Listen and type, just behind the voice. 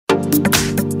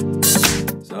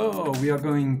So we are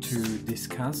going to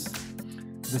discuss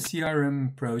the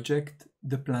CRM project,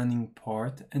 the planning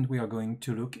part, and we are going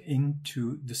to look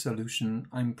into the solution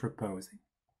I'm proposing.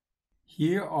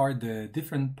 Here are the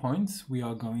different points we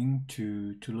are going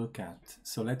to look at.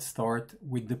 So let's start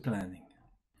with the planning.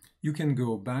 You can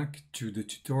go back to the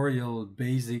tutorial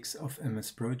basics of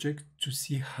MS Project to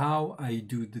see how I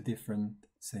do the different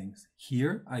things.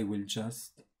 Here I will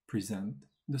just present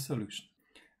the solution.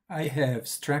 I have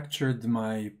structured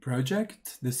my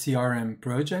project, the CRM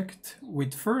project,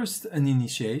 with first an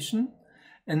initiation,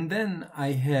 and then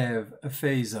I have a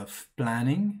phase of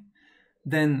planning,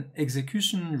 then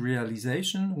execution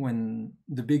realization when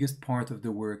the biggest part of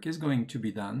the work is going to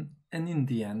be done, and in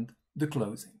the end, the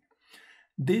closing.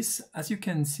 This, as you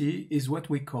can see, is what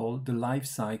we call the life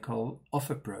cycle of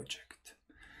a project.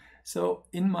 So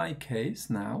in my case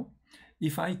now,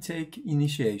 if I take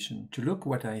initiation to look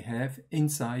what I have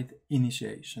inside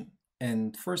initiation,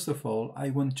 and first of all, I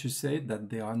want to say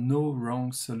that there are no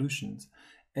wrong solutions.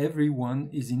 Everyone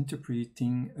is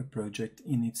interpreting a project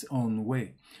in its own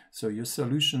way. So your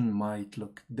solution might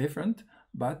look different,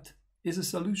 but is a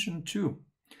solution too.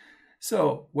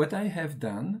 So what I have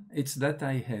done is that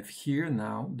I have here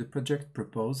now the project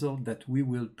proposal that we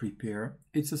will prepare.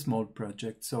 It's a small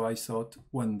project, so I thought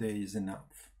one day is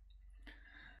enough.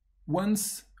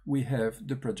 Once we have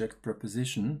the project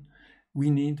proposition,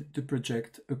 we need the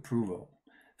project approval.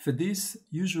 For this,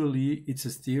 usually it's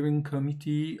a steering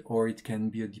committee or it can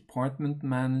be a department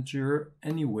manager.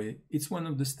 Anyway, it's one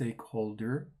of the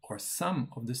stakeholders or some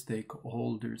of the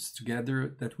stakeholders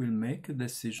together that will make a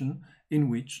decision in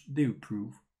which they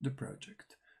approve the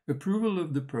project. Approval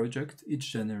of the project is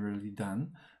generally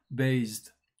done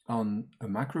based on a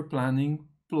macro planning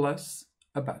plus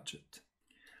a budget.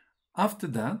 After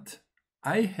that,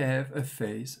 I have a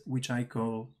phase which I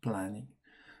call planning.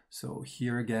 So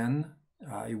here again,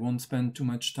 I won't spend too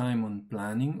much time on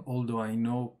planning, although I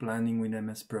know planning with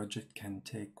MS Project can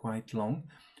take quite long.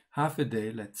 Half a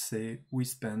day, let's say, we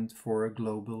spend for a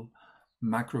global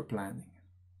macro planning.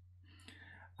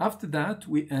 After that,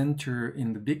 we enter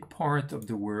in the big part of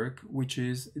the work, which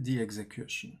is the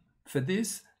execution. For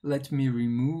this, let me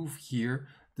remove here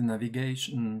the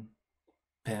navigation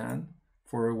pane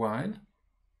for a while,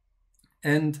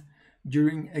 and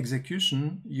during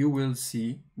execution you will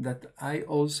see that I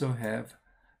also have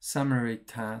summary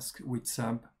tasks with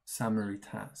sub-summary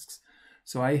tasks.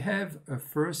 So I have a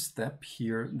first step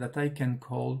here that I can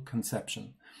call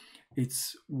conception.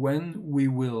 It's when we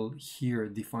will here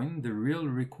define the real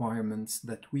requirements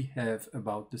that we have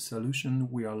about the solution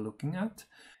we are looking at.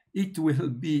 It will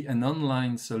be an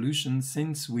online solution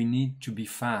since we need to be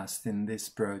fast in this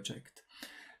project.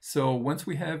 So once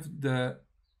we have the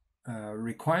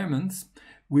requirements,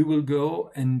 we will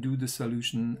go and do the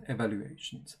solution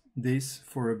evaluations. This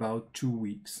for about 2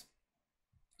 weeks.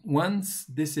 Once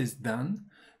this is done,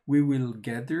 we will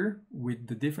gather with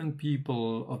the different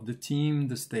people of the team,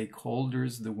 the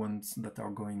stakeholders, the ones that are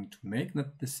going to make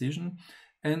that decision,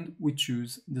 and we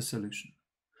choose the solution.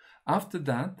 After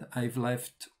that, I've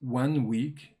left 1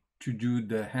 week to do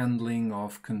the handling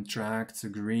of contracts,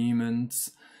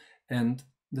 agreements, and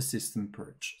the system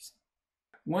purchase.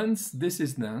 Once this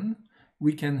is done,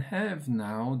 we can have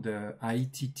now the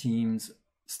IT teams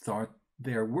start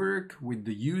their work with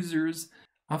the users.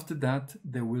 After that,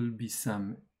 there will be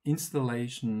some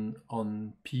installation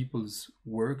on people's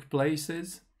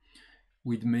workplaces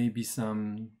with maybe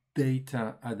some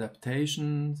data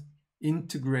adaptations,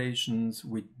 integrations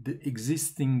with the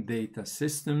existing data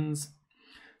systems.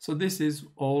 So this is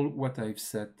all what I've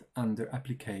set under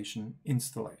application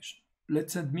installation.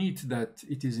 Let's admit that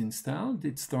it is installed,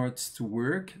 it starts to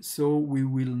work, so we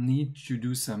will need to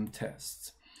do some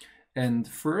tests. And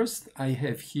first, I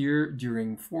have here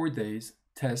during 4 days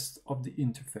tests of the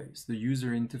interface, the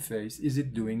user interface. Is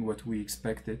it doing what we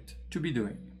expect it to be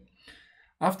doing?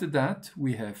 After that,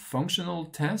 we have functional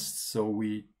tests, so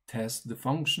we test the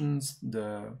functions,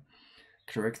 the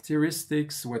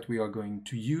characteristics, what we are going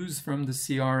to use from the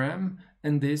CRM,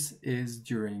 and this is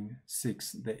during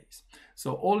 6 days.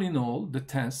 So all in all, the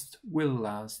test will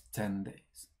last 10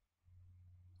 days.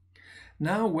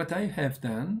 Now what I have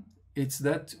done is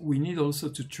that we need also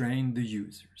to train the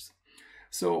users.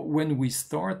 So when we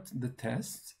start the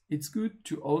tests, it's good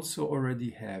to also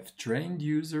already have trained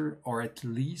user, or at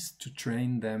least to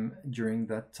train them during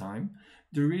that time.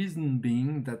 The reason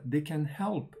being that they can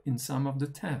help in some of the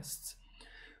tests.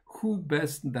 Who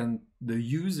best than the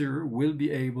user will be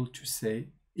able to say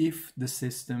if the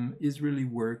system is really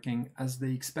working as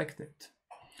they expect it?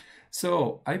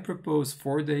 So I propose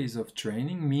 4 days of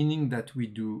training, meaning that we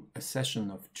do a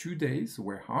session of 2 days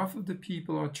where half of the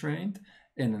people are trained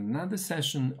and another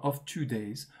session of 2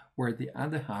 days where the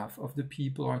other half of the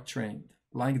people are trained.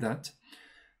 Like that.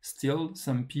 Still,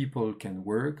 some people can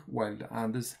work while the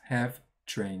others have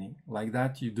training. Like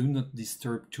that, you do not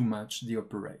disturb too much the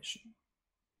operation.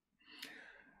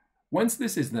 Once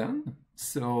this is done,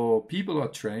 so people are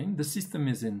trained, the system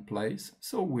is in place,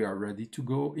 so we are ready to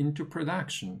go into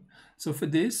production. So for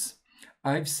this,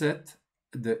 I've set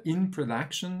the in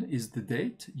production is the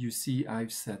date. You see,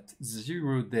 I've set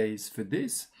 0 days for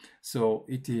this. So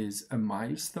it is a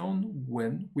milestone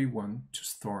when we want to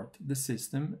start the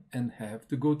system and have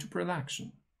to go to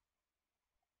production.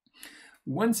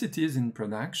 Once it is in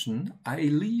production, I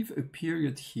leave a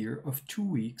period here of 2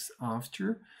 weeks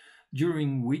after,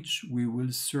 during which we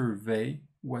will survey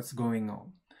what's going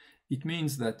on. It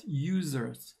means that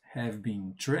users have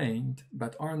been trained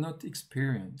but are not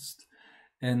experienced.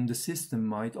 And the system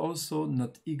might also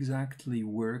not exactly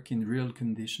work in real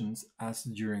conditions as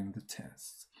during the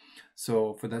tests.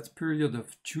 So for that period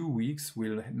of 2 weeks,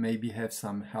 we'll maybe have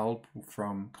some help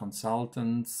from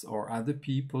consultants or other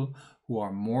people who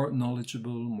are more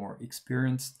knowledgeable, more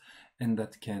experienced, and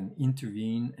that can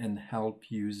intervene and help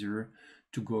user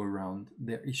to go around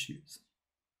their issues.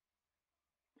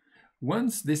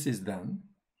 Once this is done,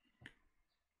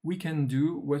 we can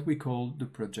do what we call the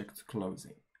project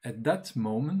closing. At that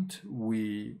moment,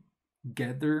 we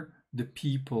gather the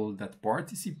people that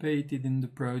participated in the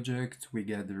project, we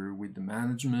gather with the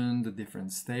management, the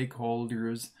different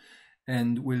stakeholders,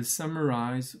 and we'll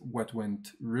summarize what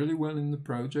went really well in the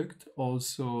project,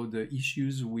 also the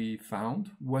issues we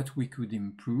found, what we could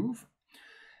improve.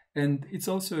 And it's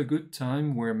also a good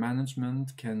time where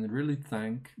management can really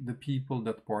thank the people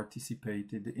that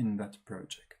participated in that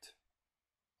project.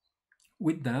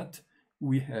 With that,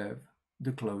 we have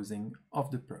the closing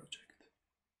of the project.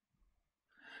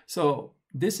 So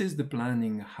this is the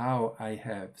planning how I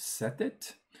have set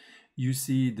it. You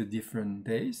see the different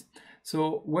days.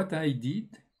 So what I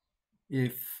did,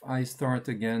 if I start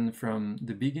again from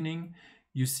the beginning,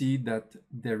 you see that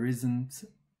there isn't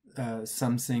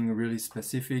something really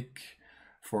specific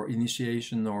for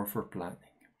initiation or for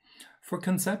planning. For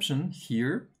conception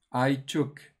here, I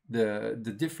took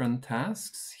the different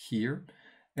tasks here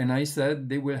and I said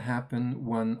they will happen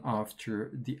one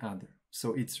after the other.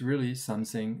 So it's really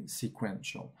something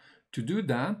sequential. To do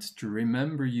that, to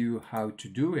remember you how to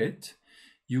do it,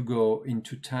 you go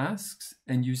into tasks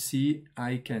and you see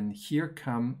I can here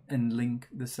come and link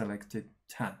the selected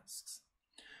tasks.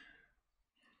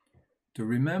 To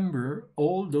remember,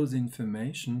 all those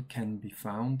information can be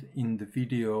found in the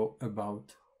video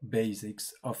about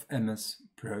basics of MS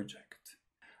Project.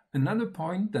 Another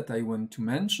point that I want to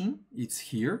mention, it's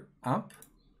here up,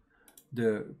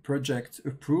 the project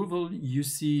approval. You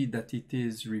see that it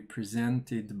is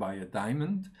represented by a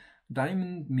diamond.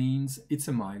 Diamond means it's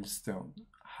a milestone.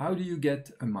 How do you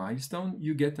get a milestone?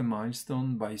 You get a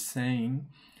milestone by saying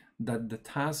that the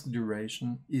task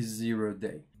duration is 0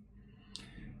 day.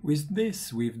 With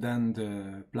this, we've done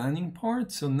the planning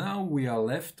part, so now we are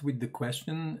left with the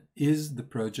question, is the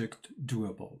project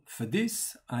doable? For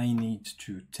this, I need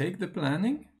to take the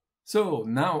planning. So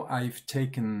now I've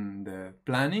taken the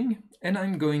planning and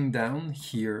I'm going down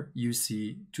here, you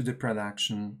see, to the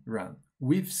production run.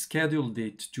 We've scheduled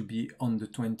it to be on the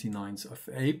 29th of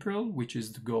April, which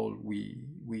is the goal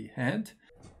we had.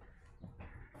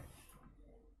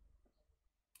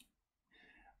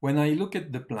 When I look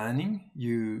at the planning,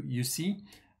 you see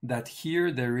that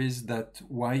here there is that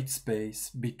white space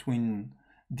between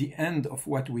the end of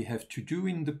what we have to do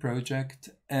in the project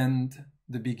and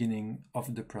the beginning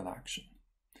of the production.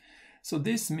 So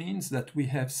this means that we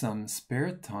have some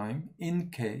spare time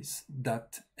in case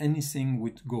that anything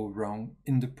would go wrong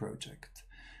in the project.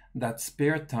 That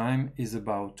spare time is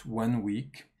about 1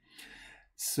 week.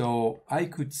 So I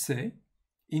could say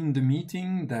in the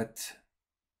meeting that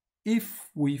if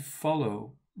we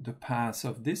follow the path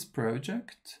of this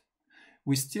project,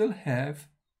 we still have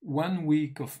 1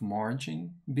 week of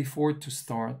margin before to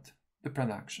start the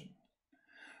production.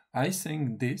 I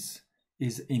think this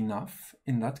is enough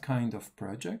in that kind of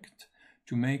project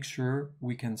to make sure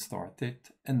we can start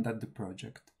it and that the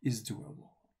project is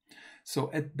doable. So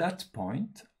at that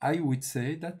point, I would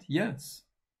say that yes,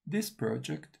 this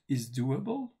project is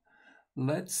doable.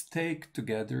 Let's take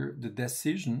together the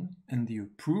decision and the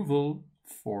approval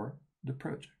for the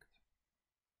project.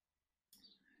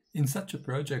 In such a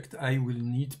project, I will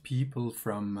need people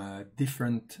from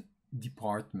different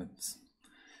departments.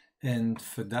 And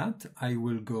for that, I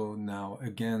will go now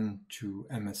again to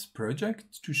MS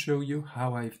Project to show you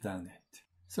how I've done it.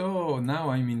 So now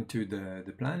I'm into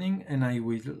the planning, and I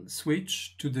will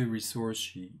switch to the resource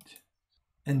sheet.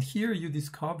 And here you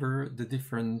discover the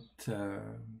different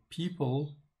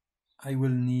people I will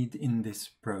need in this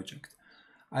project.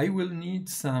 I will need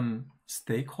some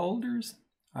stakeholders.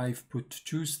 I've put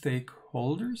 2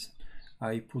 stakeholders.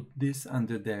 I put this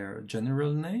under their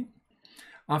general name.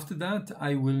 After that,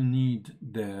 I will need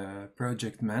the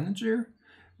project manager,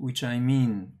 which I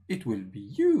mean it will be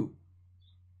you.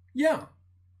 Yeah,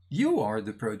 you are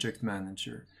the project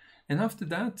manager. And after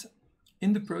that,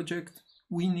 in the project,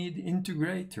 we need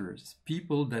integrators,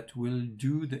 people that will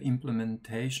do the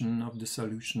implementation of the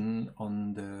solution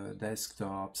on the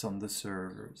desktops, on the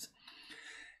servers.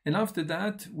 And after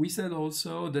that, we said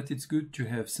also that it's good to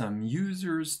have some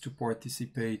users to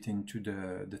participate into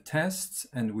the tests,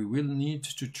 and we will need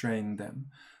to train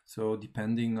them. So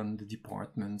depending on the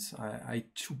departments, I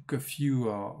took a few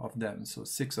of them, so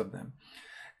 6 of them.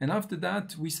 And after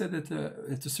that, we said that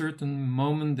at a certain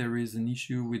moment there is an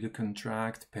issue with the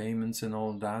contract, payments and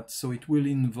all that, so it will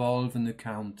involve an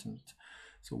accountant.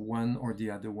 So one or the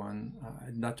other one,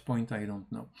 at that point I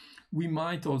don't know. We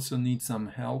might also need some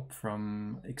help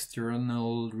from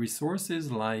external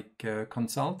resources like a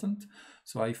consultant.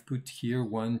 So I've put here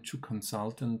 1, 2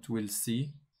 consultant. We'll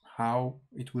see how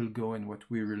it will go and what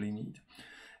we really need.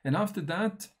 And after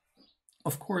that,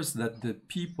 of course, that the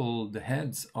people, the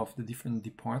heads of the different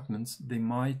departments, they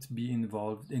might be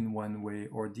involved in one way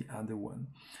or the other one.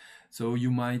 So you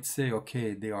might say,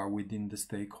 okay, they are within the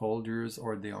stakeholders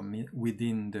or they are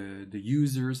within the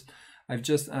users. I've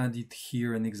just added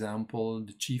here an example,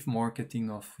 the chief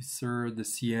marketing officer, the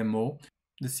CMO.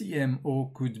 The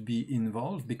CMO could be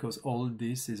involved because all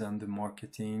this is under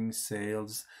marketing,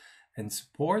 sales, and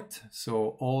support.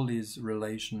 So all is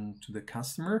relation to the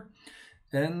customer.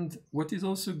 And what is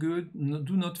also good,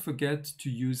 do not forget to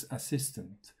use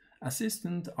assistant.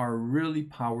 Assistants are really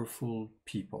powerful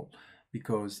people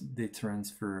because they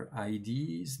transfer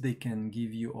ideas, they can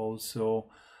give you also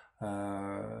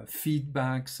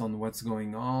feedbacks on what's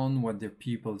going on, what their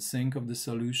people think of the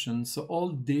solution. So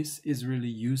all this is really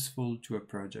useful to a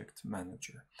project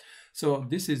manager. So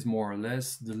this is more or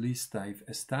less the list I've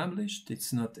established.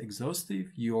 It's not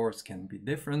exhaustive. Yours can be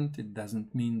different. It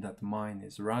doesn't mean that mine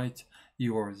is right,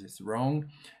 yours is wrong.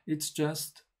 It's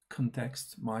just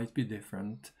context might be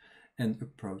different and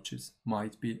approaches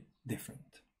might be different.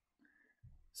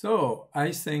 So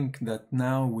I think that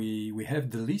now we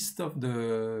have the list of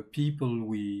the people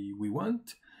we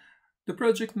want. The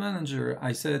project manager,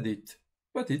 I said it,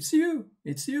 but it's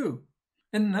you.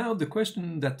 And now the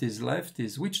question that is left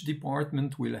is which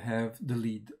department will have the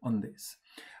lead on this?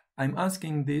 I'm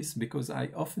asking this because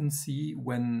I often see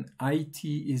when IT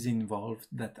is involved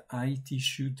that IT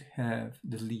should have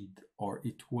the lead, or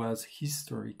it was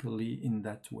historically in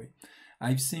that way.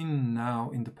 I've seen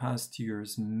now in the past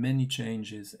years many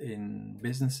changes in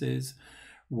businesses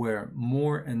where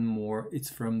more and more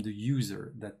it's from the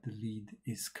user that the lead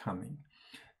is coming.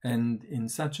 And in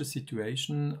such a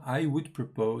situation, I would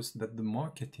propose that the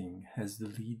marketing has the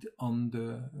lead on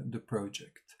the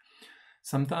project.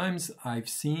 Sometimes I've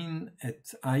seen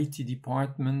at IT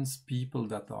departments people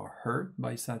that are hurt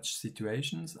by such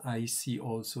situations. I see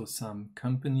also some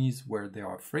companies where there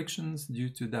are frictions due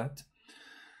to that.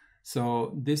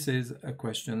 So this is a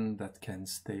question that can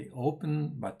stay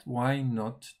open, but why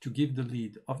not to give the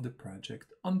lead of the project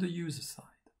on the user side?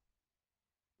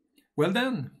 Well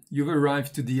then, you've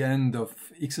arrived to the end of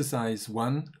exercise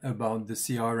 1 about the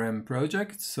CRM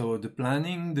project. So the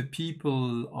planning, the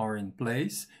people are in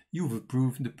place, you've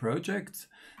approved the project.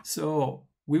 So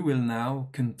we will now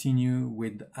continue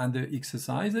with other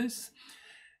exercises.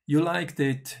 You liked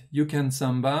it, you can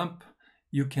sum up,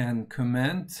 you can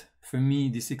comment. For me,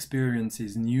 this experience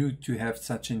is new to have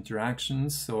such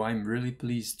interactions, so I'm really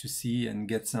pleased to see and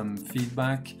get some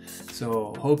feedback.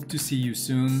 So hope to see you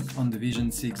soon on the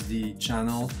Vision 6D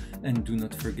channel, and do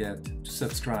not forget to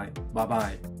subscribe. Bye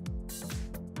bye.